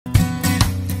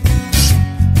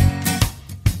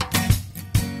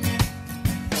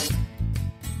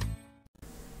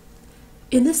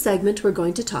In this segment, we're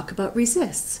going to talk about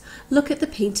resists. Look at the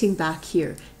painting back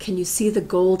here. Can you see the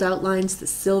gold outlines, the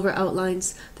silver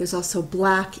outlines? There's also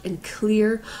black and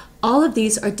clear. All of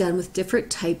these are done with different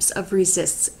types of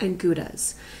resists and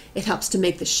Guttas. It helps to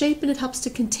make the shape and it helps to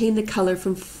contain the color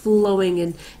from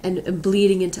flowing and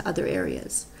bleeding into other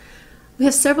areas. We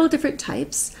have several different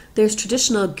types. There's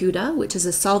traditional Gutta, which is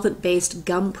a solvent-based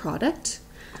gum product.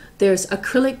 There's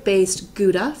acrylic-based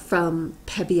Gutta from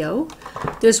Pebeo.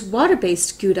 There's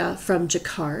water-based Gutta from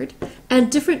Jacquard,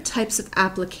 and different types of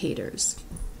applicators.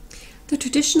 The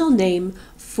traditional name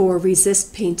for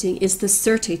resist painting is the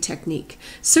serti technique.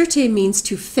 Serti means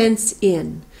to fence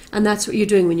in, and that's what you're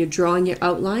doing when you're drawing your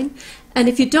outline. And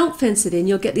if you don't fence it in,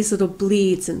 you'll get these little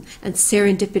bleeds and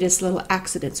serendipitous little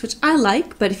accidents, which I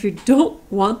like, but if you don't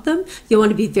want them, you'll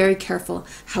want to be very careful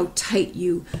how tight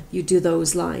you do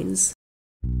those lines.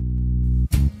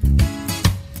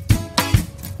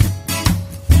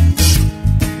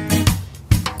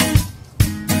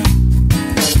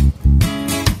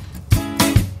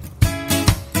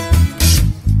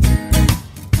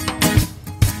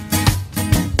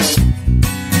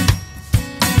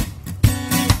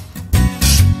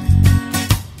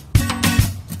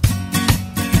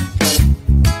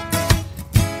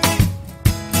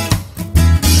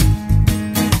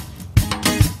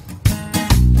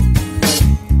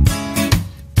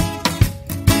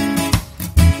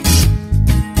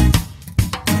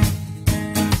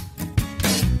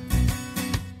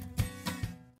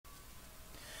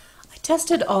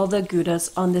 Tested all the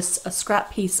Guttas on this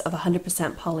scrap piece of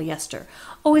 100% polyester.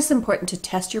 Always important to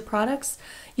test your products.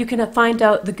 You can find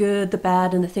out the good, the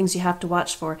bad, and the things you have to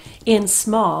watch for in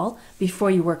small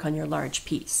before you work on your large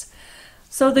piece.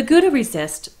 So the Gutta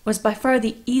Resist was by far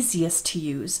the easiest to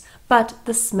use, but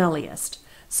the smelliest.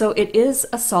 So it is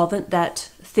a solvent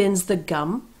that thins the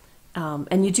gum,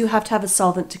 and you do have to have a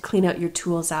solvent to clean out your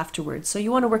tools afterwards. So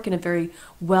you want to work in a very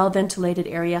well-ventilated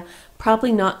area.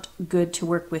 Probably not good to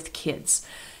work with kids.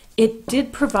 It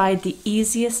did provide the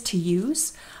easiest to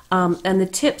use, and the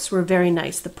tips were very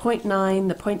nice. The 0.9,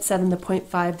 the 0.7, the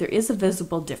 0.5, there is a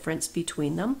visible difference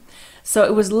between them. So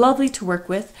it was lovely to work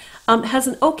with. Has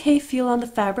an okay feel on the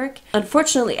fabric.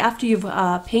 Unfortunately, after you've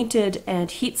painted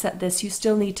and heat set this, you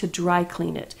still need to dry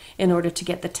clean it in order to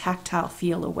get the tactile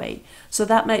feel away. So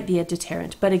that might be a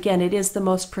deterrent, but again, it is the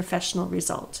most professional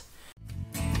result.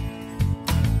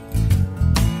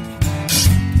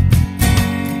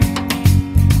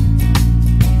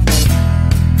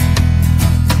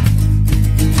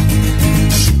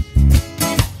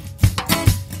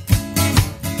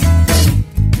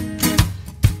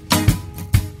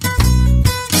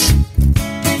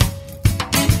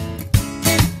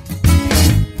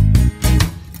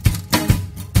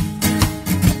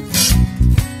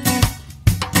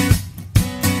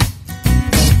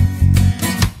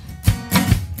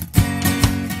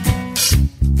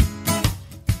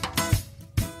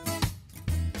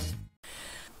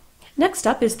 Next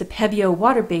up is the Pebeo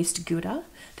water-based Gutta.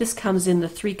 This comes in the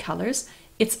 3 colors.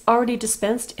 It's already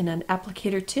dispensed in an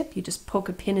applicator tip. You just poke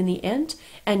a pin in the end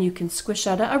and you can squish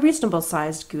out a reasonable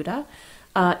sized Gutta.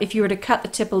 If you were to cut the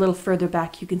tip a little further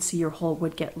back, you can see your hole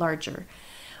would get larger.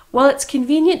 While it's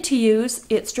convenient to use,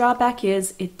 its drawback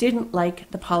is it didn't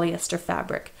like the polyester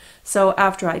fabric. So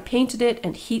after I painted it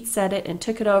and heat set it and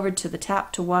took it over to the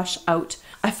tap to wash out,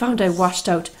 I found I washed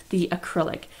out the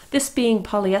acrylic. This being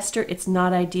polyester, it's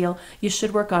not ideal. You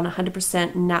should work on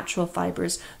 100% natural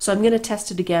fibers. So I'm going to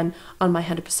test it again on my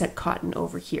 100% cotton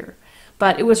over here.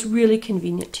 But it was really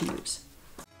convenient to use.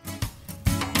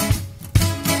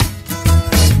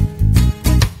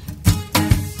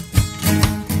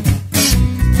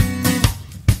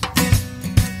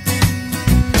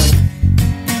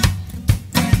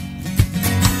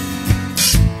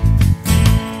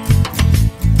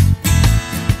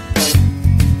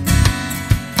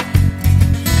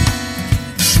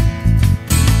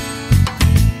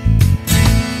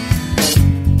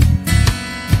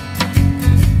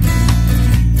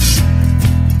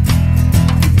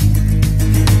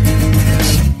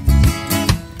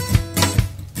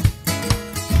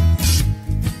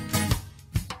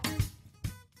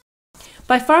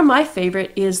 By far my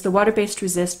favorite is the water-based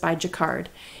Resist by Jacquard.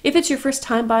 If it's your first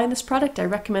time buying this product, I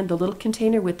recommend the little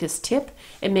container with this tip.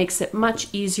 It makes it much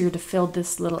easier to fill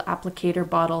this little applicator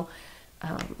bottle.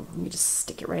 Let me just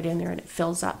stick it right in there and it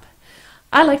fills up.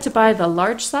 I like to buy the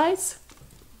large size.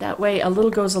 That way a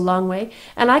little goes a long way.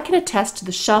 And I can attest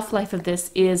the shelf life of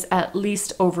this is at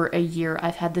least over a year.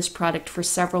 I've had this product for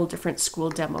several different school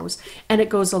demos and it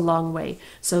goes a long way.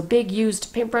 So big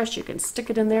used paintbrush, you can stick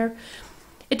it in there.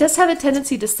 It does have a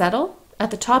tendency to settle. at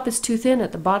the top is too thin,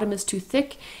 at the bottom is too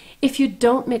thick. If you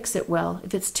don't mix it well,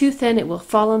 if it's too thin, it will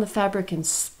fall on the fabric and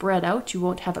spread out. You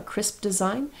won't have a crisp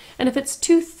design. And if it's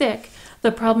too thick,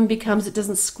 the problem becomes it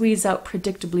doesn't squeeze out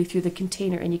predictably through the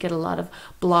container and you get a lot of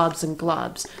blobs and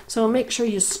globs. So make sure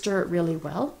you stir it really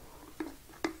well.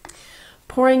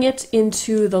 Pouring it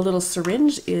into the little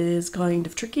syringe is kind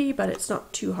of tricky, but it's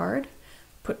not too hard.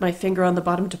 Put my finger on the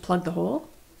bottom to plug the hole.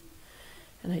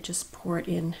 And I just pour it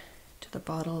in to the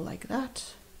bottle like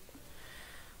that.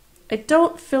 I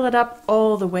don't fill it up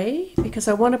all the way because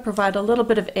I want to provide a little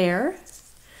bit of air.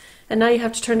 And now you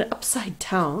have to turn it upside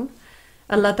down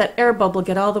and let that air bubble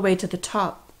get all the way to the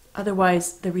top.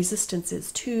 Otherwise, the resistance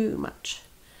is too much.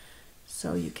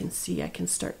 So you can see I can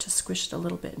start to squish it a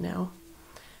little bit now,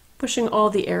 pushing all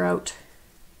the air out,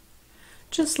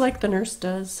 just like the nurse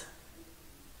does.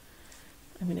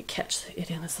 I'm going to catch it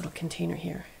in this little container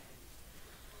here.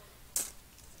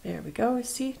 There we go.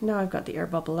 See, now I've got the air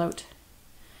bubble out.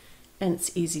 And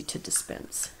it's easy to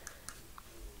dispense.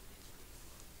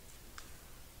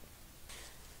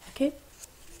 Okay,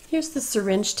 here's the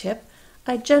syringe tip.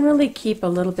 I generally keep a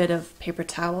little bit of paper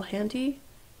towel handy.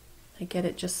 I get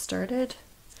it just started.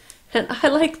 And I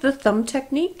like the thumb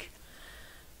technique.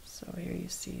 So here you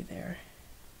see there.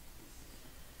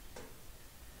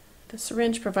 The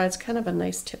syringe provides kind of a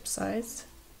nice tip size.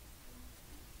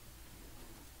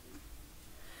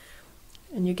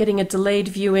 And you're getting a delayed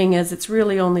viewing as it's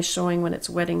really only showing when it's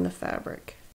wetting the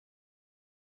fabric.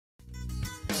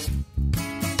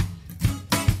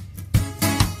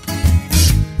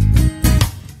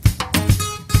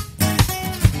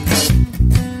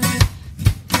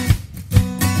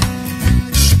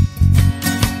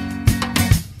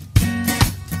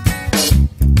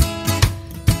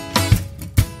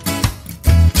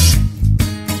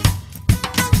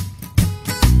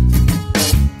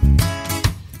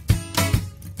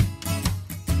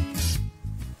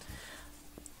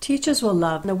 Teachers will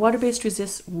love. The water-based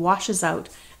resist washes out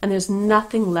and there's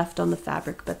nothing left on the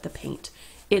fabric but the paint.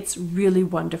 It's really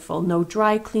wonderful. No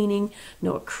dry cleaning,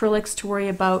 no acrylics to worry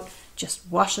about. Just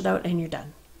wash it out and you're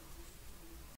done.